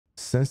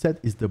Sunset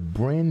is the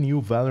brand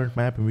new Valorant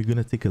map, and we're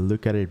gonna take a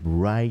look at it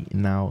right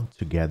now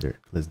together.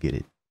 Let's get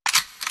it.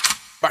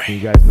 You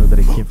guys know that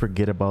I can't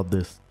forget about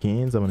the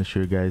skins. I'm gonna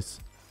show you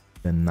guys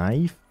the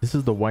knife. This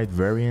is the white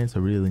variant. I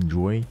really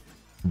enjoy.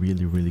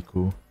 Really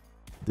cool.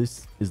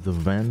 This is the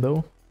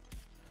Vandal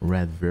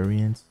red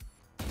variant.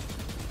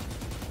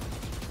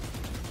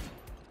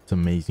 It's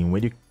amazing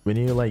when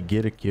you like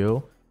get a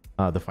kill,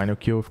 the final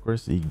kill, of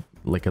course,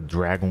 like a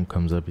dragon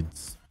comes up.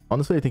 It's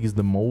honestly, I think it's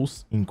the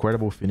most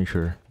incredible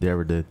finisher they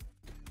ever did.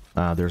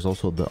 There's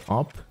also the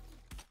op.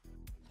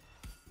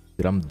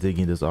 Dude, I'm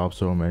digging this op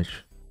so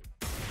much.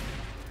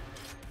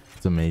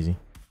 It's amazing.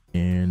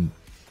 And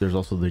there's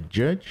also the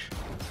judge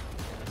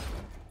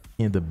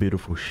and the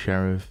beautiful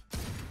sheriff.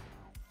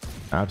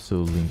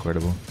 Absolutely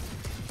incredible.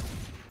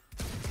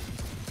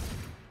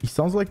 It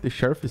sounds like the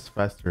sheriff is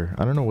faster.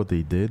 I don't know what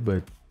they did,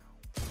 but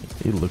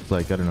it looks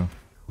like, I don't know.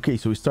 Okay,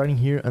 so we're starting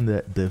here on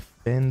the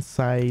defense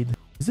side.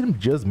 Is it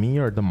just me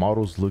or the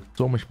models look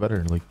so much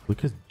better? Like,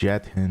 look at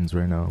Jet hands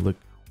right now. Look,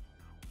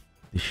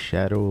 the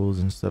shadows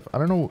and stuff. I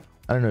don't know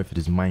if it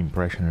is my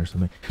impression or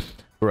something.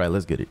 All right,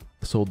 let's get it.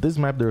 So this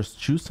map, there's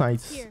two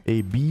sides, here.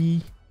 A,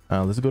 B.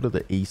 Let's go to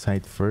the A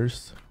side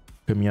first.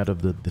 Coming out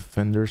of the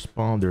defender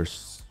spawn,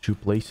 there's two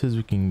places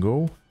we can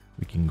go.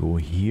 We can go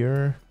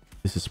here.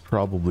 This is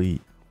probably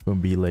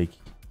gonna be like,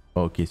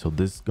 okay, so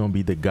this is gonna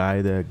be the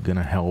guy that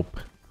gonna help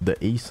the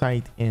A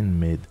side and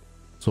mid.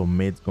 So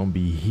mid's gonna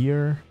be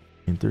here.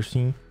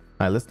 Interesting.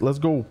 All right, let's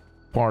go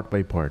part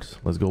by part.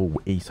 Let's go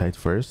A side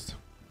first.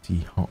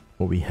 See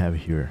what we have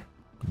here.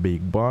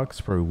 Big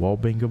box, probably wall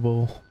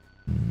bangable.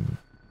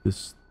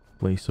 This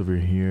place over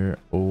here.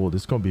 Oh,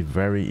 this is gonna be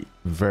very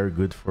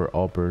good for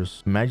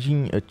uppers.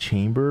 Imagine a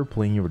chamber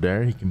playing over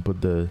there. He can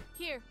put the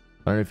here.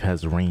 I don't know if it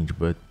has range,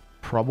 but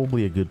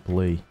probably a good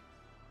play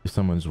if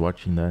someone's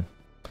watching that.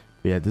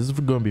 But yeah, this is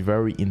gonna be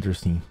very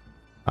interesting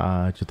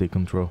to take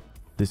control.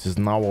 This is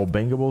not wall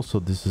bangable, so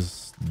this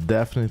is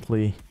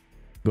definitely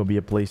gonna be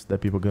a place that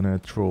people are gonna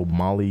throw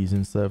mollies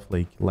and stuff,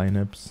 like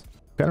lineups.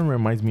 Kind of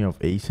reminds me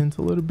of Ascent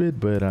a little bit,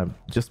 but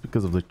just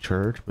because of the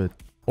church. But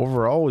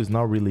overall, it's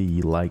not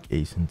really like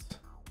Ascent.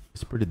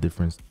 It's pretty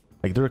different.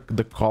 Like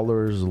the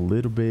colors a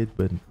little bit,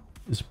 but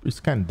it's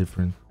kind of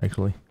different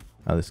actually.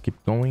 Let's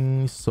keep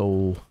going.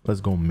 So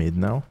let's go mid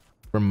now.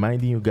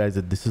 Reminding you guys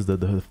that this is the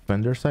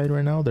defender side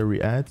right now that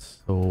we're at.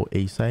 So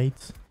A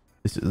sides.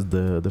 This is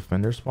the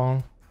defender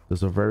spawn.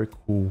 There's a very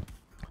cool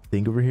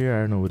thing over here. I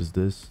don't know what is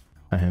this.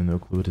 I have no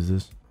clue what is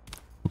this.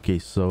 Okay,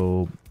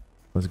 so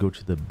let's go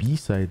to the B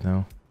side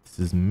now. This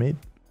is mid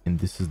and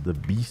this is the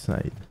B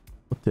side.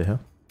 What the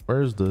hell?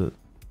 Where's the...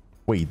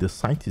 Wait, the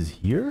site is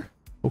here?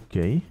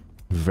 Okay.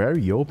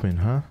 Very open,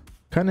 huh?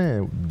 Kind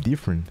of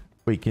different.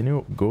 Wait, can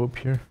you go up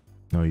here?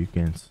 No, you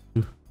can't.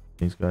 Ooh,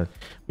 thanks God.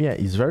 Yeah,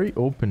 it's very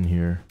open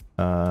here.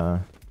 I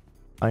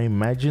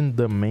imagine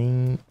the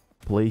main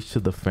place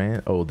to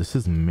defend... Oh, this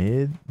is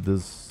mid.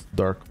 This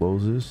door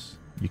closes.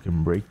 You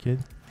can break it.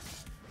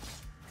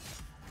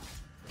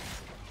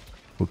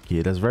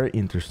 Okay, that's very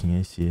interesting.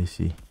 I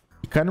see.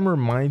 It kind of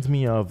reminds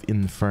me of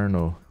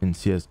Inferno in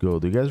CSGO.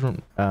 Do you guys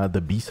remember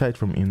the B side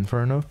from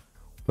Inferno?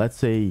 Let's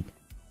say,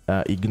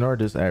 ignore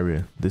this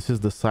area. This is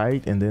the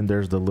site, and then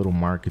there's the little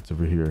markets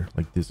over here,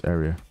 like this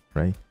area,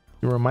 right?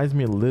 It reminds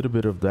me a little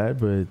bit of that,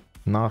 but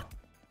not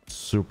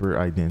super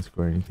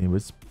identical or anything. But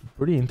it's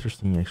pretty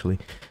interesting, actually.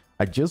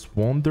 I just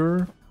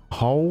wonder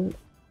how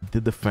the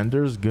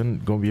defenders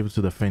gonna be able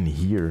to defend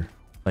here.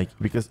 Like,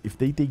 because if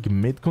they take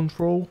mid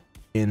control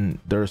and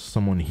there's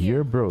someone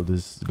here, bro,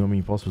 this is gonna be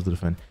impossible to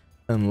defend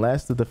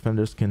unless the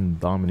defenders can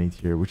dominate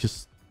here, which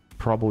is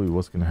probably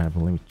what's gonna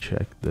happen. Let me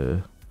check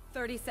the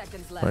 30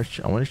 seconds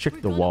left. I want to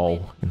check the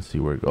wall and see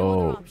where it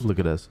goes. Oh, look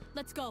at this.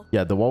 Let's go.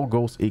 Yeah, the wall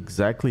goes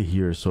exactly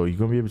here, so you're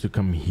gonna be able to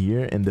come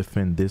here and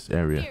defend this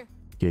area here.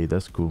 Okay,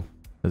 that's cool.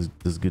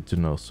 That's good to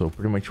know. So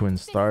pretty much when it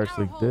starts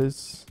like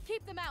this,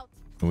 keep them out.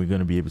 and we're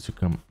gonna be able to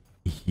come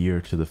here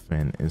to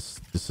defend.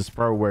 This is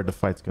probably where the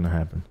fight's gonna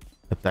happen.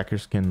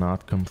 Attackers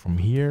cannot come from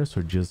here,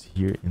 so just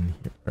here and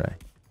here, right?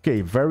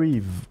 Okay,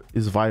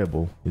 is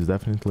viable. It's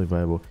definitely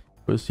viable.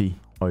 We'll see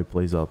how it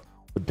plays out.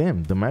 But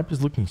damn, the map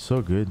is looking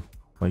so good.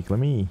 Like, let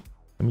me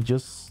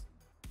just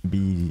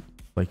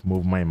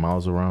move my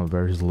mouse around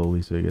very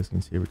slowly so you guys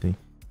can see everything,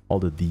 all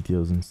the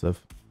details and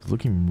stuff. It's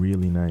looking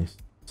really nice.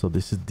 So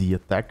this is the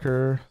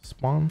attacker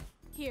spawn.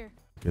 Here.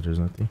 Okay, there's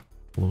nothing.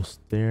 Little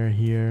stair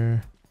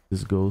here.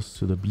 This goes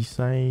to the B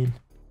side.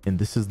 And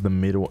this is the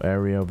middle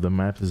area of the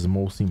map. This is the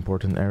most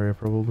important area,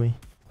 probably.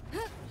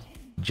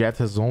 Jet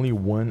has only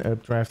one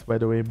updraft, by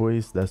the way,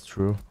 boys. That's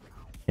true.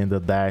 And the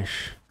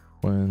dash.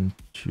 1,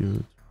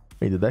 2...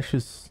 Wait, the dash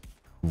is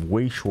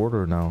way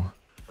shorter now.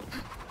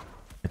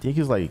 I think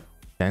it's like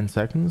 10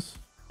 seconds.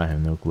 I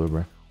have no clue,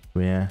 bro.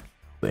 But yeah.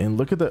 And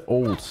look at the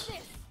ults.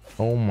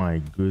 Oh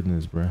my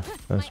goodness, bro.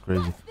 That's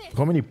crazy.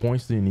 How many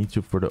points do you need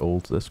for the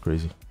ults? That's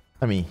crazy.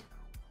 I mean,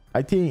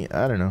 I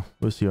don't know.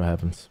 We'll see what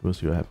happens.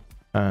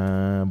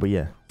 But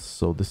yeah,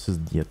 so this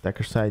is the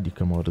attacker side. You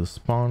come out of the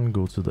spawn,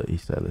 go to the A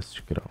side. Let's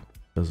check it out.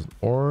 There's an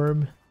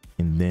orb,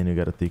 and then you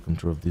gotta take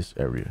control of this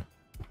area.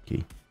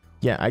 okay.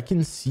 Yeah, I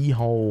can see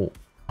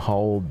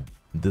how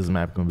this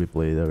map gonna be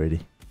played already.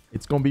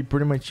 It's gonna be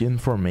pretty much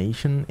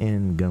information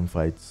and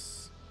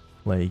gunfights.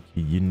 Like,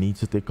 you need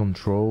to take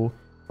control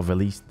of at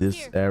least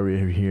this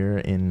area here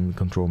and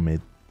control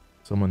mid.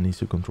 Someone needs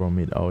to control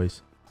mid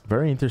always.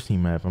 Very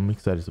interesting map. I'm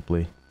excited to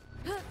play.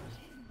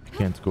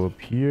 Can't go up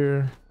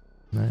here.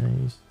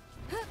 Nice.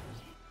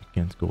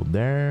 Can't go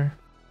there.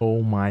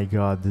 Oh my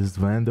god, this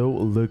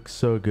Vandal looks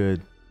so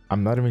good.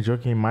 I'm not even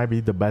joking. It might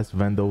be the best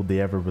Vandal they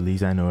ever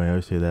released. I know I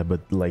always say that,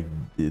 but like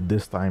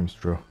this time it's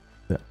true.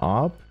 The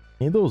op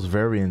and those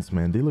variants,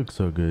 man, they look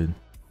so good.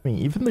 I mean,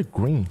 even the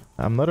green.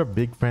 I'm not a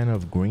big fan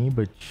of green,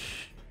 but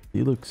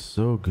they look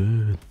so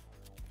good.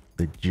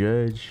 The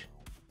judge.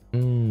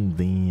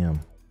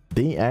 Damn.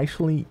 They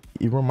actually,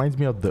 it reminds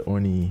me of the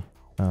Oni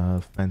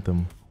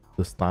Phantom,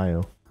 the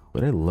style.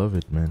 But I love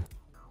it, man.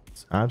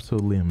 It's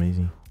absolutely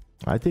amazing.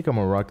 I think I'm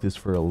gonna rock this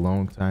for a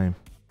long time.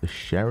 The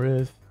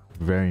Sheriff,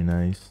 very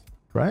nice.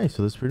 Right,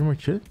 so that's pretty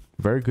much it.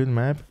 Very good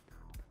map.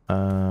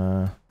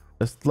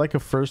 That's like a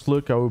first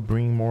look. I will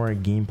bring more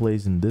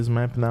gameplays in this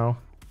map now.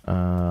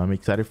 I'm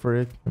excited for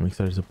it. I'm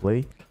excited to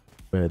play.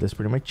 But that's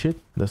pretty much it.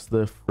 That's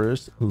the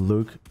first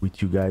look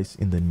with you guys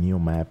in the new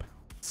map,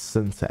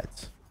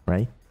 Sunset,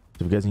 right?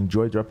 So if you guys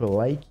enjoyed, drop a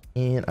like,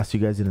 and I'll see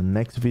you guys in the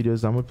next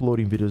videos. I'm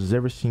uploading videos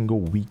every single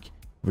week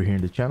over here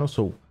in the channel,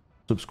 so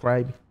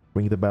subscribe,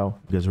 ring the bell.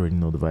 You guys already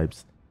know the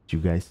vibes. See you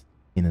guys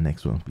in the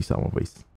next one. Peace out, my boys.